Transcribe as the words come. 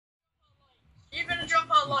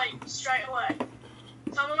out like straight away.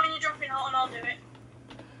 Tell me when you're dropping out and I'll do it.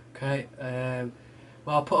 Okay,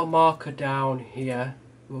 well I'll put a marker down here.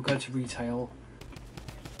 We'll go to retail.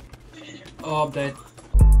 Oh, I'm dead.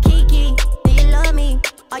 Kiki, do you love me?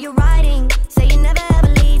 Are you riding? Say you never ever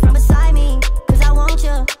leave from beside me. Cause I want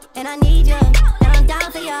you, and I need you. And I'm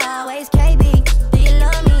down for you always, KB. Do you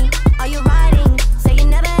love me? Are you riding? Say you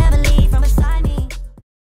never ever leave from beside me.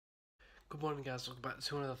 Good morning guys, welcome back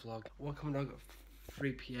to another vlog. Welcome at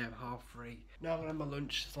 3 PM, half 3. Now I'm gonna have my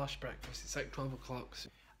lunch / breakfast. It's like 12 o'clock.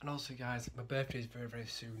 And also guys, my birthday is very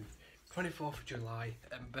soon. 24th of July,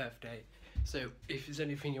 my birthday. So if there's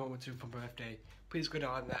anything you want me to do for my birthday, please go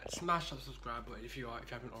down there, smash that subscribe button if you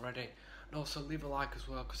haven't already. And also leave a like as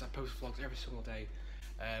well, because I post vlogs every single day.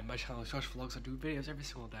 My channel is Josh Vlogs. I do videos every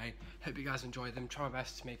single day. Hope you guys enjoy them. Try my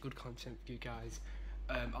best to make good content for you guys.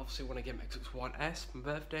 Obviously when I get my Xbox One S for my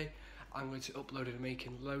birthday, I'm going to upload and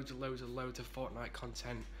making loads of Fortnite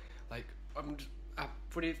content. Like,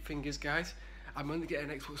 funny thing is guys, I'm only getting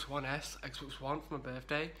an Xbox One S, Xbox One for my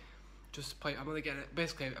birthday. Just to play, I'm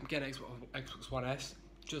getting Xbox One S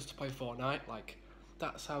just to play Fortnite. Like,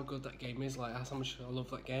 that's how good that game is. Like, that's how much I love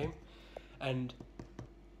that game. And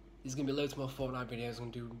there's gonna be loads more Fortnite videos.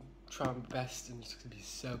 I'm gonna try my best, and it's gonna be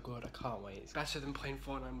so good. I can't wait. It's better than playing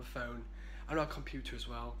Fortnite on my phone. I'm on a computer as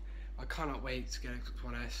well. I cannot wait to get Xbox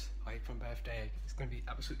One S like for my birthday. It's gonna be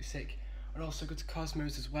absolutely sick. And also go to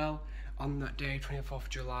Cosmos as well on that day, 24th of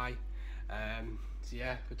July. So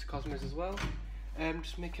yeah, go to Cosmos as well.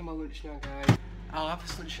 Just making my lunch now, guys. I'll have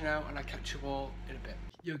this lunch now, and I'll catch you all in a bit.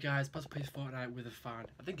 Yo, guys, about to play Fortnite with a fan.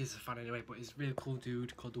 I think he's a fan anyway, but he's a really cool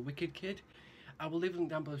dude called the Wicked Kid. I will leave a link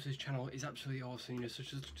down below to his channel. He's absolutely awesome. You know,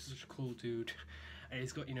 such a cool dude, and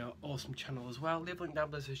he's got, you know, awesome channel as well. Leave a link down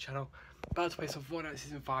below to his channel. About to play some Fortnite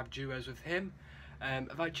Season 5 duos with him.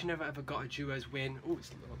 I've actually never ever got a duos win. Oh,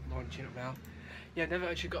 it's launching up now. Yeah, never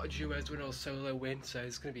actually got a duos win or a solo win, so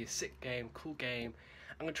it's gonna be a sick game, cool game.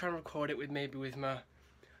 I'm gonna try and record it with my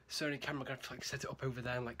Sony camera. I'm gonna have to like set it up over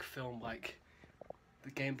there and like film like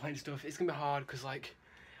the gameplay and stuff. It's gonna be hard because like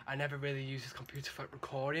I never really use this computer for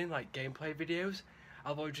recording like gameplay videos.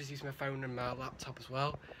 I've always just used my phone and my laptop as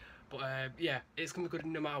well. But yeah, it's gonna be good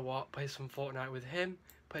no matter what. Play some Fortnite with him,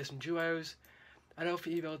 play some duos. I don't know if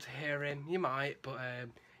you'll be able to hear him, you might, but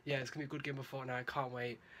yeah, it's gonna be a good game of Fortnite. I can't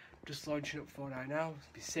wait. Just launching up Fortnite now. It's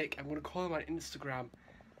gonna be sick. I'm gonna call him on Instagram.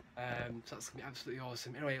 So that's gonna be absolutely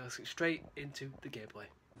awesome. Anyway, let's get straight into the gameplay.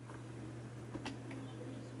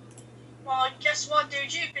 Well, guess what,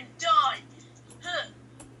 dude? You can die. Huh.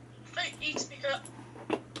 Hey, eat to pick up.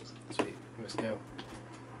 Sweet, let's go.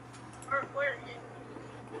 Where are you?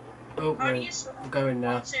 Oh, I'm going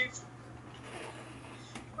now. 1, 2.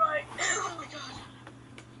 Right. Oh my god.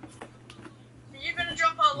 Are you gonna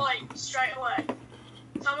drop out like straight away?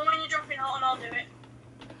 Tell me when you're dropping out and I'll do it.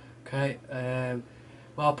 Okay,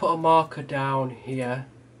 well I'll put a marker down here.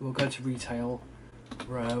 We'll go to retail.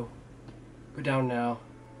 Row. Go down now.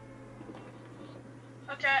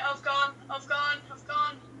 Okay, I've gone.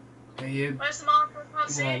 Are you? Where's the marker? I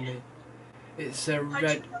can't see it. It's a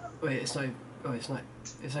red. Wait, it's not. Oh, it's not.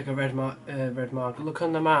 It's like a red marker. Look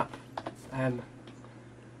on the map. I can't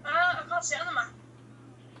see it on the map.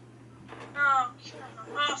 Oh,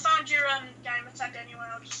 I found your gamer tag anyway.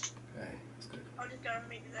 I'll just Okay, that's good. I'll just go and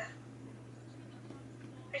meet you there.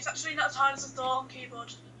 It's actually not as hard as I thought on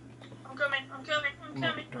keyboard. I'm coming. I found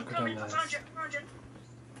you.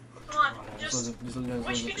 Come on, just.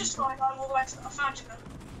 Wish you could just find out all the way to. I found you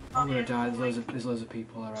though. I'm gonna die. There's loads of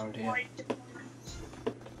people around here.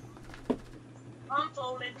 I'm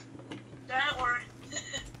falling. Don't worry.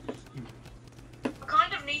 I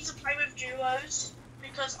kind of need to play with duos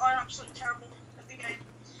because I'm absolutely terrible at the game.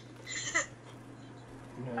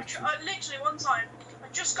 I literally one time I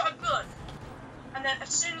just got a gun, and then as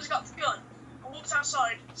soon as I got the gun, I walked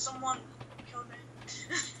outside. Someone killed me.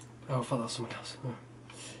 Oh, I thought that was someone else. Oh.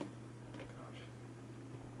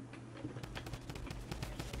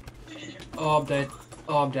 Oh, I'm dead.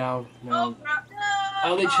 Oh, I'm down. No. Oh, crap. No.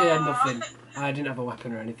 I literally had nothing. I didn't have a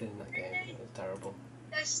weapon or anything in that game. It was terrible.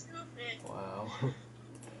 That's stupid. Wow.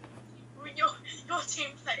 Your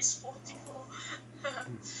team plays 44.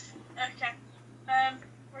 Okay.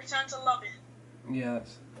 Return to lobby.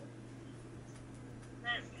 Yes.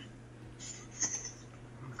 There we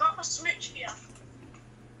go. Got my Switch here.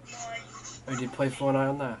 Oh, did you play Fortnite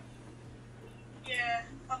on that? Yeah,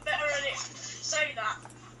 I better already say that.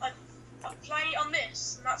 I play it on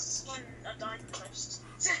this, and that's when I died the most.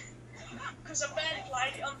 Because I barely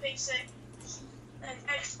played it on PC. And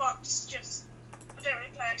Xbox just... I don't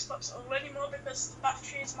really play Xbox at all anymore because the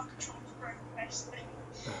battery is my controller's broken, basically.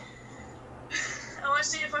 I want to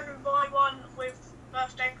see if I can buy one with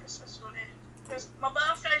birthday and Christmas one here. Because my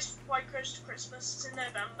birthday's quite close to Christmas. It's in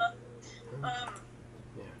November.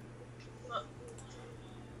 Yeah. But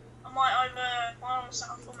I might either buy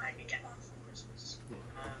myself or maybe get one for Christmas. Yeah.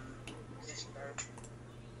 This bird.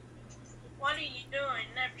 What are you doing?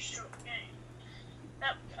 Never short game. There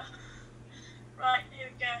we go. Right, here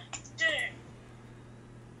we go. Doom.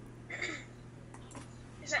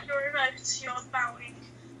 Is that your remote? You're bowing.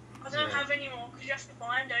 I don't Yeah. have any more because you have to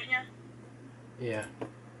buy them, don't you? Yeah.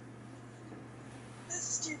 This is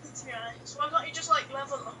stupid to be honest. Why can't you just like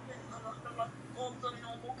level up and unlock them like all the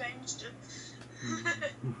normal games do?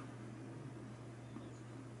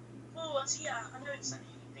 Oh, what's here? I know it's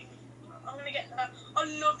anything. I'm gonna get that. I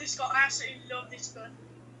love this gun. I absolutely love this gun.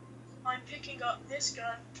 I'm picking up this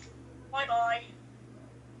gun. Bye bye.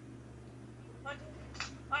 Bye.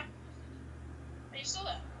 Bye. Are you still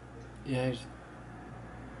there? Yeah. Just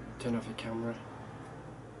turn off your camera.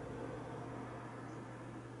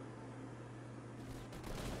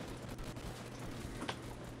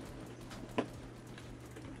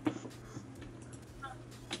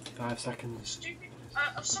 Five seconds. Stupid.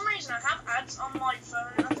 For some reason I have ads on my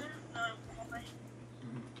phone. I don't know why.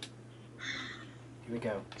 Here we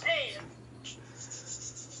go. Hey.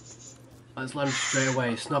 Let's land straight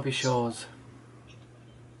away. Snobby Shores.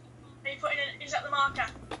 Are you putting in? Is that the marker?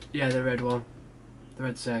 Yeah, the red one. The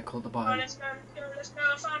red circle at the Right, bottom. let's go, let's go.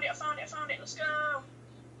 I found it, let's go.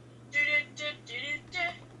 Do.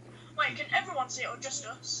 Wait, can everyone see it or just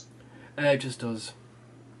us? It just does.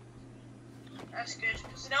 That's good,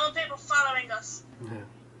 because there are people following us. Yeah.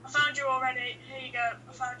 I found you already. Here you go,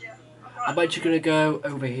 I found you. I bet you're gonna go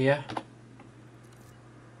over here.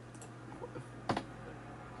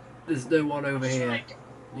 There's no one over here.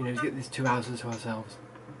 You know, to get these two houses to ourselves.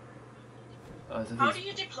 Oh, so How do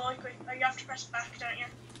you deploy quick? Oh, you have to press back, don't you?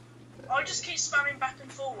 I just keep spamming back and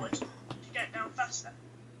forward to get down faster.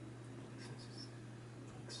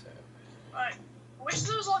 Right. I wish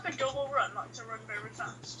there was like a double run, like to run very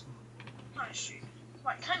fast. Oh shoot.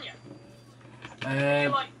 Wait, can you? Can you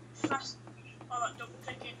like fast or like double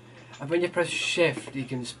clicking? And when you press shift, you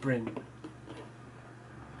can sprint.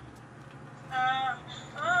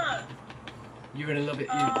 You're in a little bit.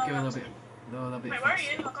 You're going a little bit. No, a little bit. Wait, where are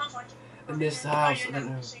you? I can't find you. In this house, I don't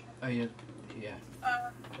know. Oh, yeah. Yeah. Uh,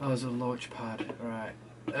 Oh, there's a launch pad. Right.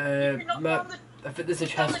 you can knock down the, I think there's a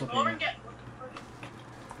down chest the up door here. and get.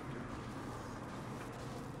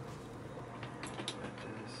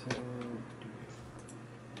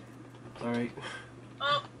 Sorry.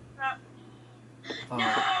 Oh, crap. Oh,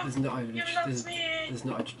 No! there's not even You a locked me in! there's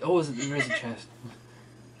not a oh, there is a chest.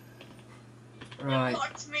 Right. You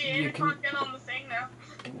locked me in, You I can- can't get on the thing now.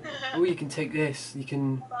 Oh, you can take this. You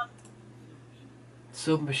can Hold on.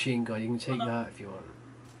 submachine gun. You can take Hold on. that if you want.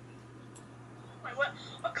 Wait, what?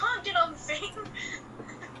 I can't get on the thing.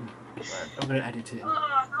 Right, I'm gonna edit it. Oh,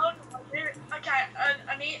 how do I do it? Okay,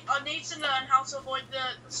 I need to learn how to avoid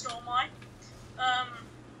the storm mine.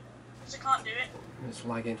 Because I can't do it. It's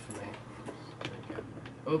lagging for me. There we go.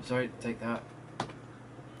 Oh, sorry. Take that.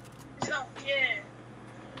 Is it? Oh, yeah.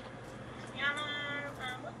 Piano.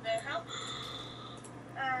 What the hell?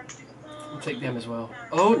 I'll take them as well.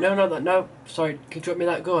 Oh no, no. Sorry. Can you drop me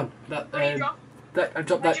that gun? That What did you drop? that I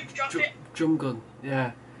dropped Where'd that you drop it? drum gun.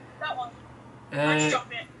 Yeah. That one. Where'd you Uh,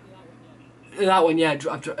 drop it? that one.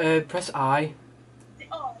 Yeah. Press I.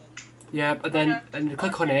 Oh. Yeah, and then Okay. and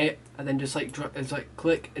click on it, and then just like it's like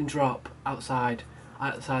click and drop outside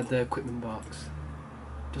the equipment box.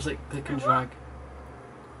 Just like click and drag.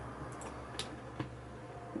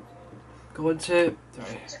 Go into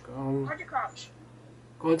How'd you crouch?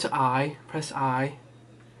 go into I, press I,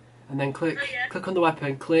 and then click Oh, yeah. click on the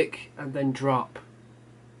weapon, click and then drop.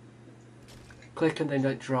 Click and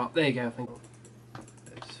then drop. There you go. I think.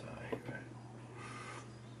 That's fine.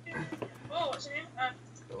 Right. Oh, what's in here?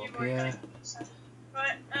 Go You've up already got here. it.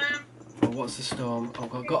 Right, Oh, what's the storm?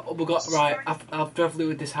 Oh, we got right. After I've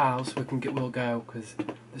looted this house, we'll go because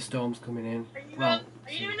the storm's coming in. are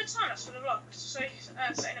you doing the time lapse for the vlog? So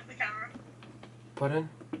setting up the camera. Pardon?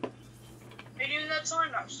 Are you doing the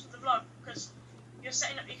time lapse for the vlog? Because you're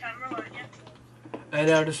setting up your camera, aren't you? And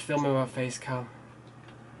I'm just filming my face cam.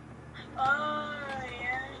 Oh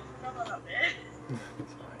yeah, not about that bit.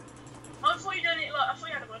 It's fine. I thought you done it like I thought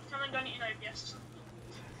you had a webcam and done it in OBS.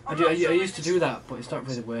 I used to do that, but it's not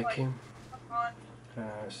really working.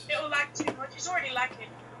 It'll lag too much. It's already lagging,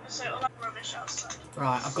 so it'll lag rubbish outside.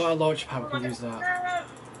 Right, I've got a launch pad. We can use that.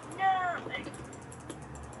 No.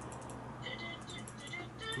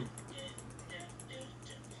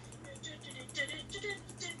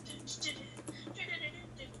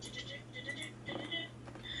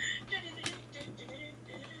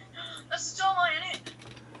 That's the storm eye, isn't it?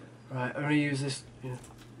 Right, I'm gonna use this. Yeah.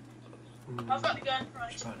 I've got the gun.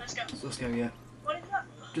 Right, let's go. Let's go, yeah. What is that?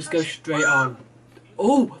 Just go straight on.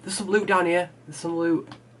 Oh, there's some loot down here. There's some loot.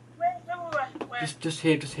 Where? Just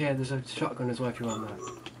here. There's a shotgun as well if you want that.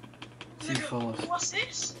 C4s. What's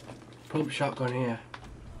this? Pump shotgun here.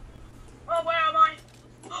 Oh, where am I?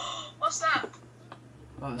 What's that?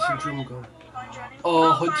 Oh, it's a drum gun.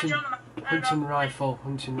 Oh, hunting rifle.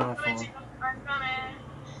 Hunting rifle. I'm coming.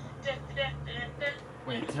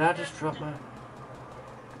 Wait, did I just drop my...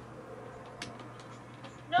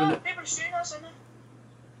 No, people are shooting us, isn't it?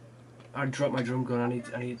 I dropped my drum gun. I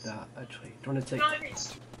need that actually. Do you want to take?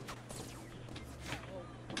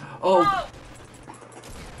 Oh!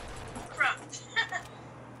 Crap.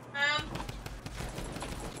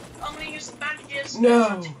 I'm gonna use the bandages.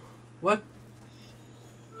 No! What?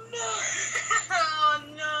 No! Oh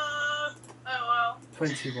no! Oh well.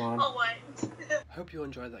 21. Oh wait. Hope you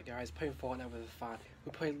enjoyed that, guys. Playing Fortnite with a fan.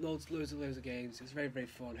 We played loads of games. It's very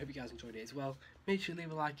fun. Hope you guys enjoyed it as well. Make sure you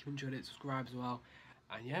leave a like if you enjoyed it. Subscribe as well.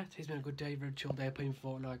 And yeah, today's been a good day. Very chill day. Playing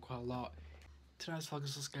Fortnite quite a lot. Tonight's vlog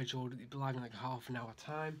is scheduled. It'll be like half an hour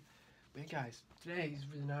time. But yeah, guys, today is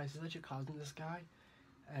really nice. There's legit clouds in the sky,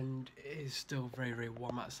 and it is still very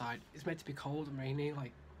warm outside. It's meant to be cold and rainy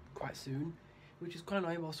like quite soon, which is quite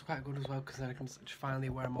annoying, but also quite good as well, because then I can finally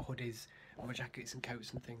wear my hoodies and my jackets and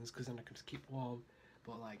coats and things, because then I can just keep warm.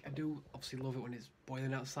 But like, I do obviously love it when it's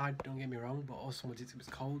boiling outside, don't get me wrong, but also when it's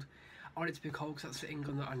cold. I want it to be cold because that's the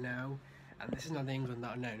England that I know, and this is not the England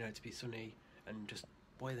that I know to be sunny and just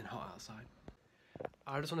boiling hot outside.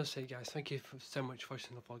 I just want to say, guys, thank you so much for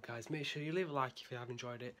watching the vlog, guys. Make sure you leave a like if you have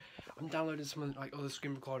enjoyed it. I'm downloading some like other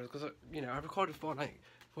screen recorders, because you know, I recorded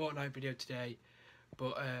Fortnite video today,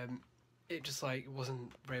 but it just like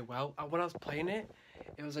wasn't very well. When I was playing it,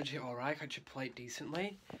 it was actually alright. I could play it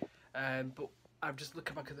decently, but I'm just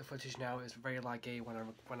looking back at the footage now. It's very laggy when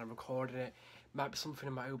I'm recording it. Might be something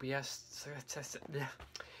in my OBS It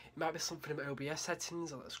might be something in my OBS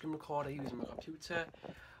settings, or the screen recorder using my computer.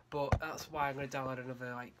 But that's why I'm going to download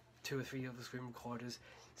another like 2 or 3 other screen recorders,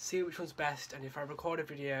 see which one's best, and if I record a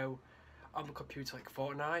video on my computer like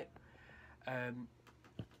Fortnite, and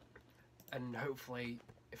hopefully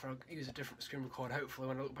if I use a different screen recorder, hopefully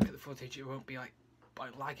when I look back at the footage it won't be like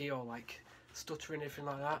laggy or like stuttering or anything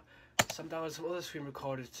like that. So I'm downloading some other screen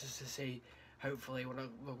recorders just to see, hopefully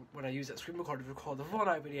when I use that screen recorder to record the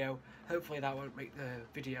Fortnite video, hopefully that won't make the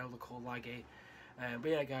video look all laggy.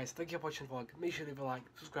 But yeah, guys, thank you for watching the vlog. Make sure you leave a like,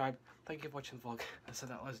 subscribe. Thank you for watching the vlog. I've said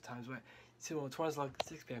that loads of times, but see you on tomorrow's vlog,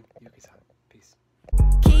 6 PM UK time. Peace.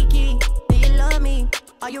 Kiki, do you love me?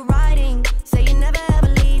 Are you riding? Say you never ever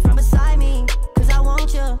leave from beside me. Cause I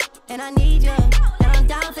want you, and I need you, and I'm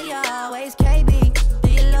down for you always, KB. Do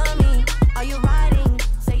you love me? Are you riding?